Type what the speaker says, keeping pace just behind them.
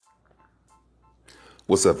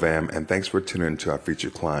What's up, fam? And thanks for tuning in to our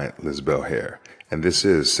featured client, Lizbel Hare. And this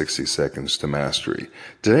is 60 Seconds to Mastery.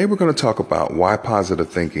 Today, we're going to talk about why positive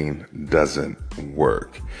thinking doesn't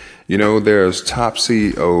work. You know, there's top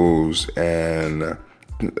CEOs and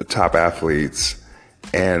top athletes,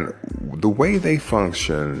 and the way they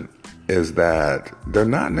function is that they're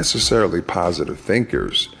not necessarily positive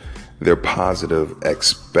thinkers. They're positive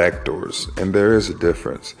expectors, and there is a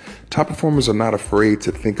difference. Top performers are not afraid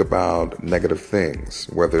to think about negative things,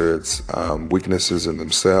 whether it's weaknesses in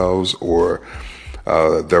themselves or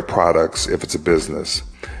their products, if it's a business.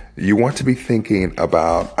 You want to be thinking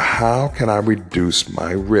about, how can I reduce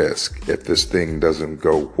my risk if this thing doesn't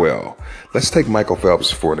go well? Let's take Michael Phelps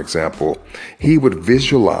for an example. He would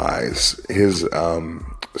visualize his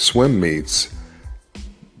swim meets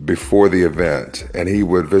before the event, and he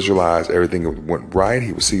would visualize everything that went right.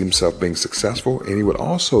 He would see himself being successful, and he would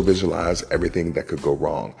also visualize everything that could go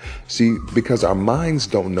wrong. See, because our minds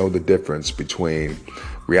don't know the difference between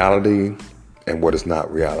reality and what is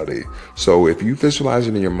not reality. So if you visualize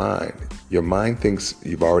it in your mind thinks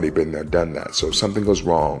you've already been there, done that. So if something goes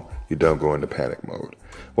wrong, you don't go into panic mode.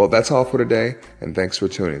 Well, that's all for today, and thanks for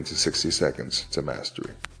tuning to 60 Seconds to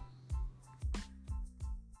Mastery.